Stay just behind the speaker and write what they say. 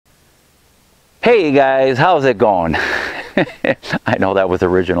Hey guys, how's it going? I know that was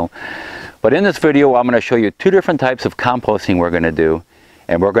original. But in this video, I'm going to show you two different types of composting we're going to do.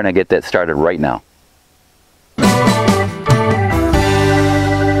 And we're going to get that started right now.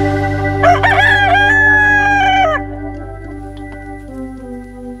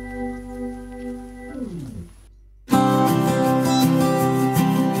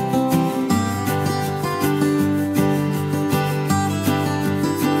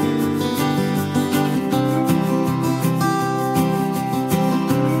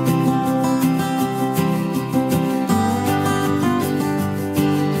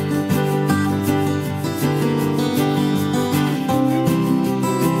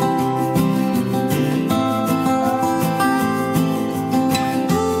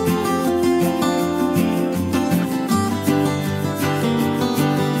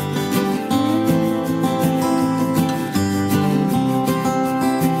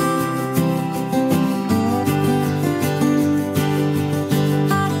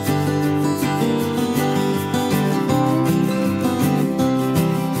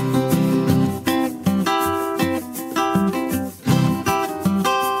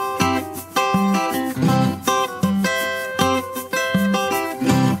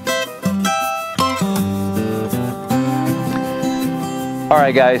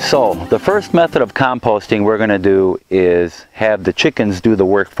 Alright guys, so the first method of composting we're going to do is have the chickens do the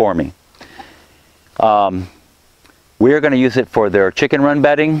work for me. We're going to use it for their chicken run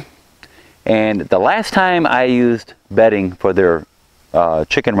bedding, and the last time I used bedding for their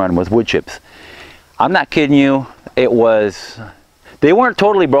chicken run was wood chips. I'm not kidding you, they weren't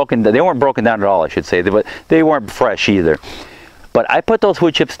totally broken, they weren't broken down at all I should say, but they weren't fresh either. But I put those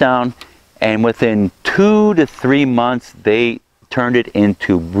wood chips down, and within 2 to 3 months they turned it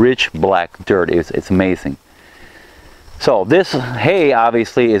into rich black dirt. It's amazing. So this hay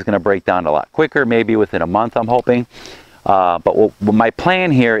obviously is going to break down a lot quicker, maybe within a month I'm hoping. But my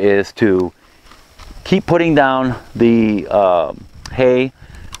plan here is to keep putting down the hay.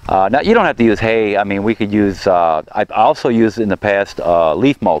 Now you don't have to use hay. I mean, we could use, I've also used in the past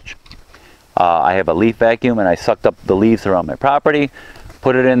leaf mulch. I have a leaf vacuum and I sucked up the leaves around my property,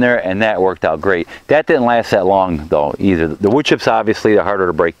 put it in there, and that worked out great. That didn't last that long though either. The wood chips obviously are harder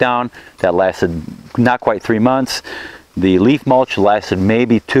to break down. That lasted not quite 3 months. The leaf mulch lasted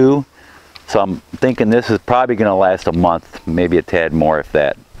maybe 2. So I'm thinking this is probably going to last a month, maybe a tad more if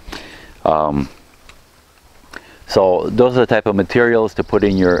that. So those are the type of materials to put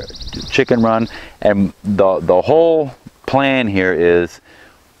in your chicken run, and the whole plan here is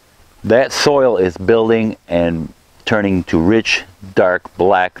that soil is building and turning to rich, dark,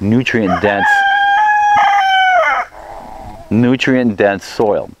 black, nutrient-dense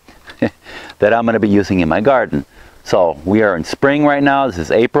soil that I'm going to be using in my garden. So we are in spring right now. This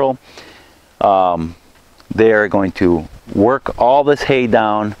is April. They are going to work all this hay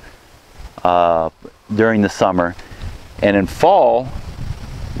down during the summer, and in fall,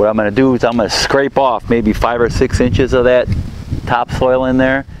 what I'm going to do is I'm going to scrape off maybe 5 or 6 inches of that topsoil in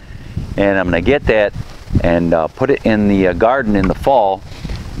there, and I'm going to get that and put it in the garden in the fall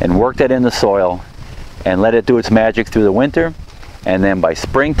and work that in the soil and let it do its magic through the winter. And then by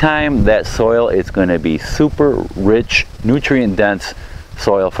springtime, that soil is going to be super rich, nutrient dense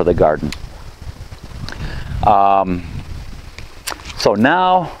soil for the garden. So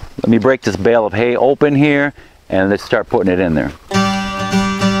now let me break this bale of hay open here and let's start putting it in there.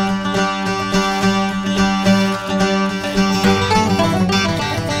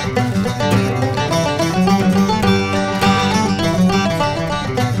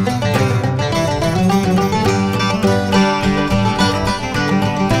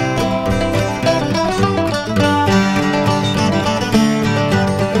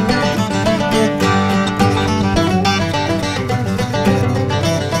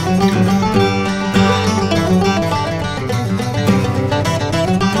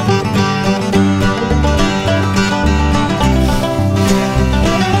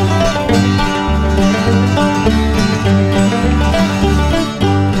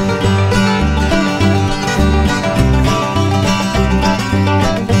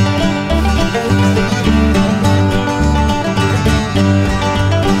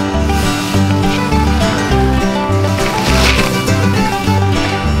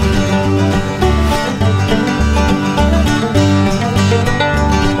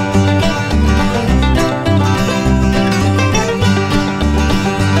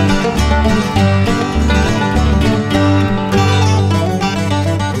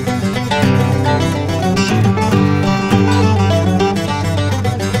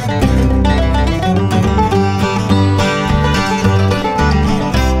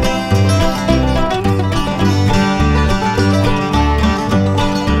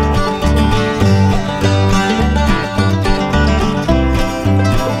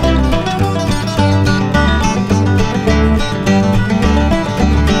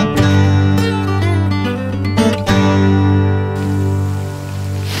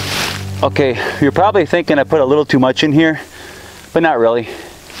 Okay, you're probably thinking I put a little too much in here, but not really.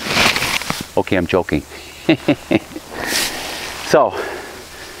 Okay, I'm joking. So,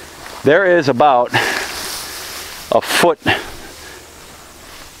 there is about a foot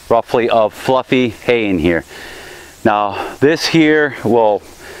roughly of fluffy hay in here. Now, this here will,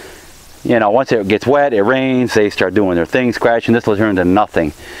 you know, once it gets wet, it rains, they start doing their thing, scratching, this will turn into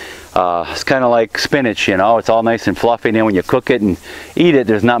nothing. It's kind of like spinach, you know, it's all nice and fluffy, and then when you cook it and eat it,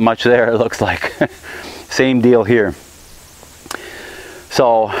 there's not much there, it looks like. Same deal here.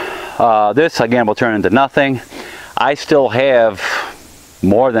 So this again will turn into nothing. I still have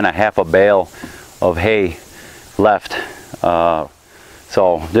more than a half a bale of hay left.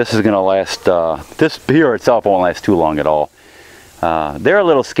 So this is going to last, this here itself won't last too long at all. They're a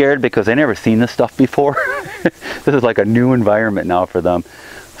little scared because they never seen this stuff before. This is like a new environment now for them.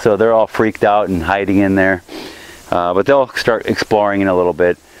 So they're all freaked out and hiding in there. But they'll start exploring in a little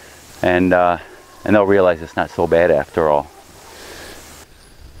bit, and they'll realize it's not so bad after all.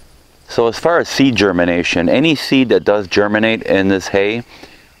 So as far as seed germination, any seed that does germinate in this hay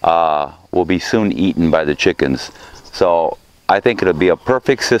will be soon eaten by the chickens. So I think it'll be a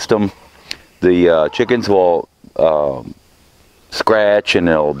perfect system. The chickens will scratch and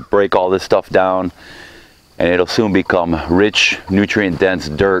it'll break all this stuff down, and it'll soon become rich, nutrient-dense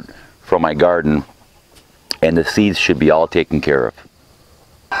dirt from my garden, and the seeds should be all taken care of.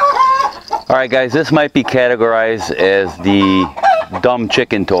 Alright guys, this might be categorized as the dumb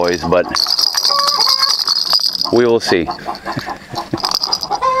chicken toys, but we will see.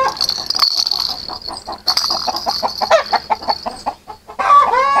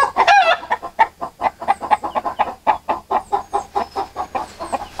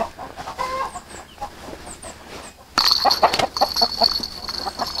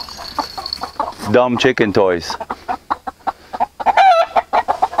 Dumb chicken toys.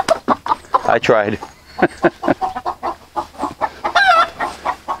 I tried.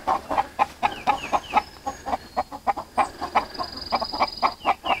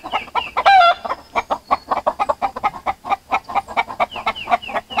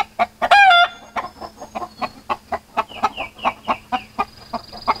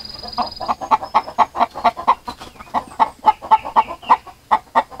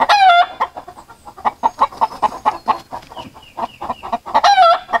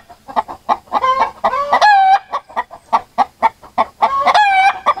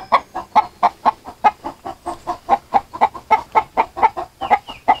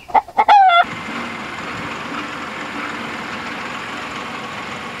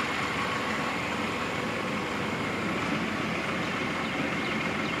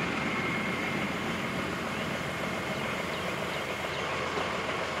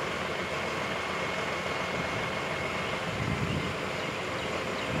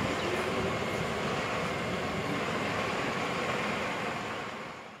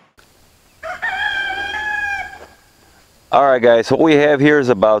 Alright guys, so what we have here is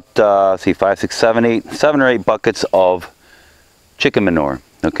about, see, 5, 6, 7, 8, 7 or 8 buckets of chicken manure,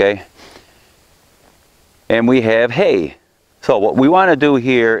 okay? And we have hay. So what we want to do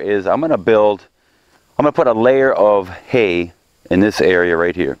here is I'm going to put a layer of hay in this area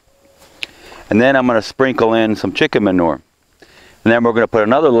right here. And then I'm going to sprinkle in some chicken manure. And then we're going to put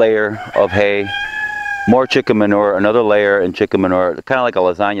another layer of hay, more chicken manure, another layer and chicken manure, kind of like a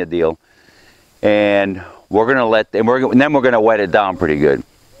lasagna deal. And we're going to then we're going to wet it down pretty good.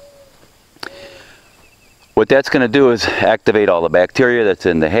 What that's going to do is activate all the bacteria that's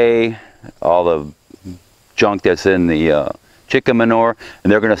in the hay, all the junk that's in the chicken manure, and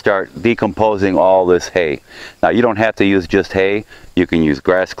they're going to start decomposing all this hay. Now you don't have to use just hay. You can use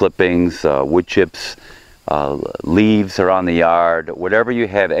grass clippings, wood chips, leaves around the yard, whatever you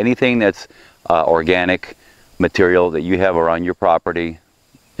have, anything that's organic material that you have around your property,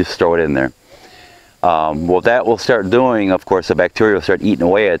 just throw it in there. What that will start doing, of course, the bacteria will start eating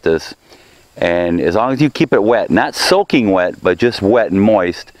away at this, and as long as you keep it wet, not soaking wet, but just wet and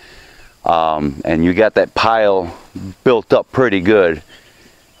moist, and you got that pile built up pretty good,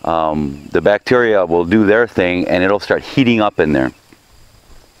 the bacteria will do their thing and it'll start heating up in there.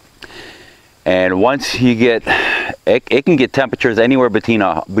 And once you get, it can get temperatures anywhere between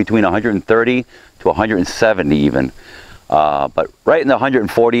 130 to 170 even. But right in the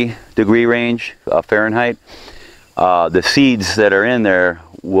 140 degree range, Fahrenheit, the seeds that are in there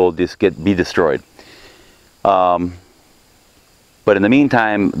will just be destroyed. But in the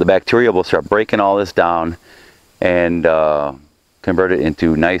meantime, the bacteria will start breaking all this down and convert it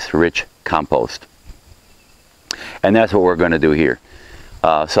into nice, rich compost. And that's what we're going to do here.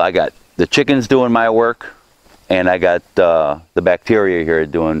 So I got the chickens doing my work, and I got the bacteria here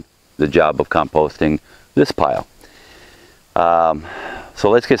doing the job of composting this pile. So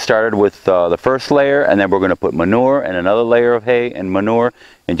let's get started with the first layer, and then we're going to put manure and another layer of hay and manure,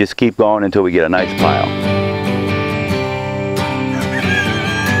 and just keep going until we get a nice pile.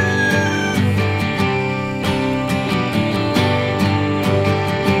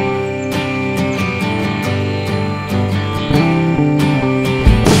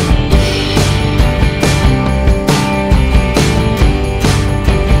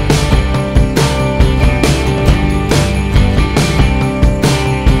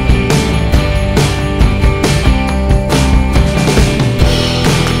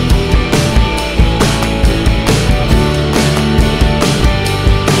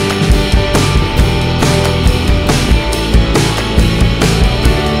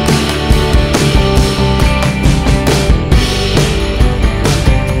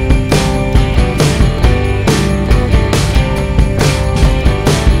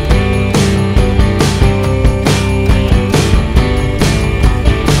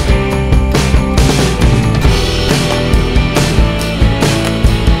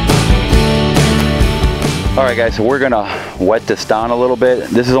 Alright guys, so we're going to wet this down a little bit.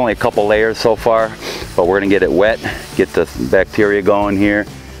 This is only a couple layers so far, but we're going to get it wet, get the bacteria going here.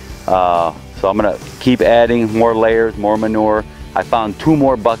 So I'm going to keep adding more layers, more manure. I found 2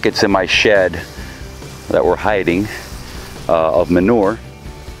 more buckets in my shed that were hiding of manure.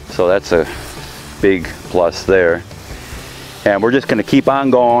 So that's a big plus there. And we're just going to keep on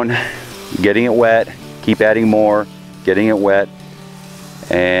going, getting it wet, keep adding more, getting it wet,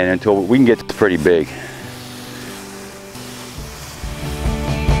 and until we can get this pretty big.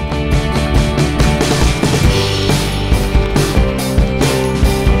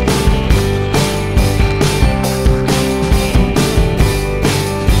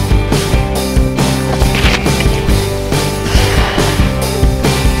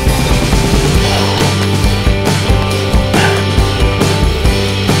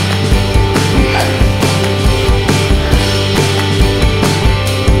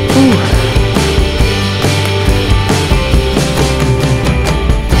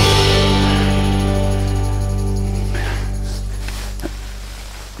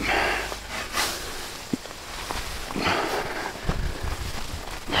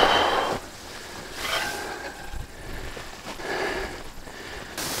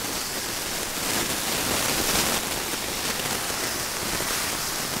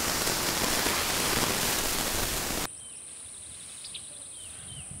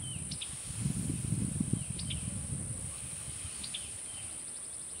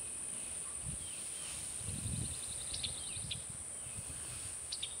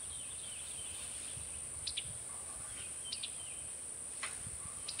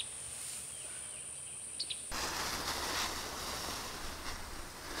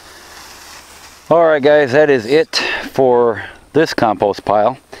 Alright guys, that is it for this compost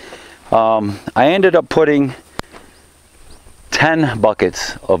pile. I ended up putting 10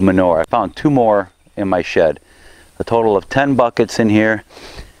 buckets of manure. I found 2 more in my shed. A total of 10 buckets in here.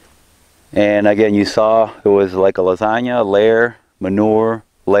 And again, you saw it was like a lasagna, layer, manure,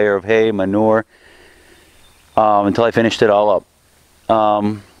 layer of hay, manure, until I finished it all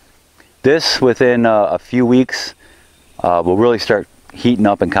up. This, within a few weeks, will really start heating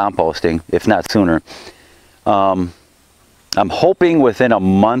up and composting, if not sooner. I'm hoping within a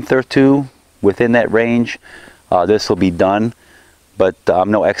month or 2, within that range, this will be done, but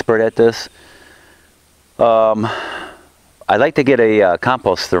I'm no expert at this. I'd like to get a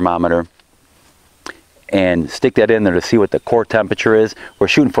compost thermometer and stick that in there to see what the core temperature is. We're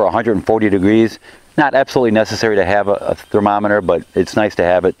shooting for 140 degrees. Not absolutely necessary to have a thermometer, but it's nice to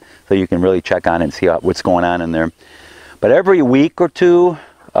have it so you can really check on it and see what's going on in there. But every week or 2,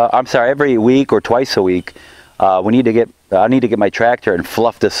 every week or twice a week, I need to get my tractor and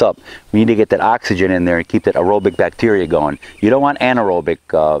fluff this up. We need to get that oxygen in there and keep that aerobic bacteria going. You don't want anaerobic,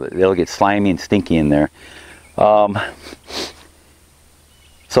 it'll get slimy and stinky in there. So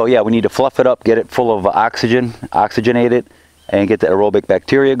yeah, we need to fluff it up, get it full of oxygen, oxygenate it, and get the aerobic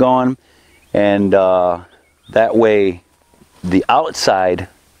bacteria going. And that way, the outside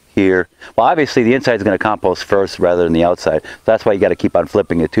here, well obviously the inside is going to compost first rather than the outside. That's why you got to keep on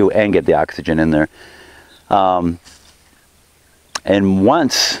flipping it too and get the oxygen in there. And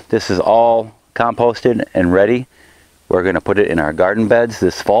once this is all composted and ready, we're going to put it in our garden beds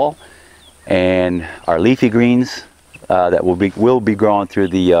this fall, and our leafy greens that will be growing through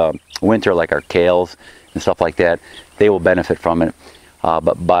the winter, like our kales and stuff like that, they will benefit from it.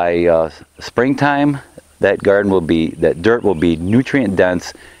 But by springtime, that dirt will be nutrient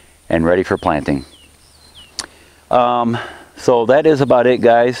dense and ready for planting. so that is about it,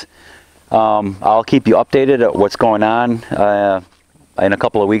 guys. I'll keep you updated at what's going on in a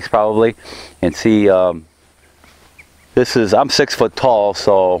couple of weeks probably, and see. I'm 6 foot tall,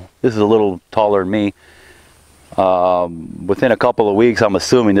 so this is a little taller than me. Within a couple of weeks, I'm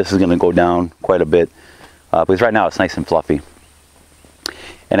assuming this is going to go down quite a bit, because right now it's nice and fluffy.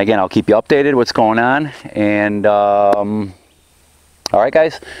 And again, I'll keep you updated what's going on. And all right,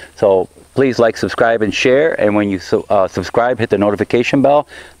 guys, so please like, subscribe, and share. And when you subscribe, hit the notification bell.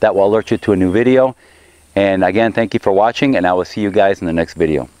 That will alert you to a new video. And again, thank you for watching, and I will see you guys in the next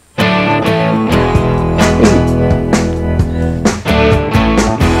video.